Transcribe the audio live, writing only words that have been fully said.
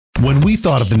When we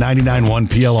thought of the 99.1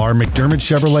 PLR McDermott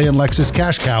Chevrolet and Lexus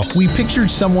cash cow, we pictured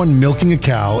someone milking a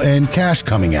cow and cash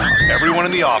coming out. Everyone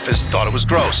in the office thought it was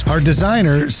gross. Our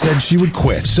designer said she would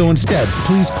quit. So instead,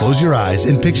 please close your eyes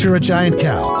and picture a giant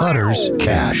cow. Utters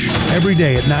cash. Every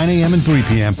day at 9 a.m. and 3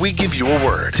 p.m., we give you a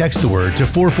word. Text the word to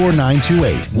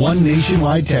 44928. One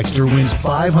nationwide texter wins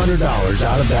 $500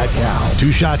 out of that cow.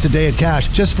 2 shots a day at cash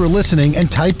just for listening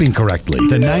and typing correctly.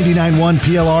 The 99.1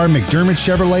 PLR McDermott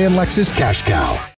Chevrolet and Lexus cash cow.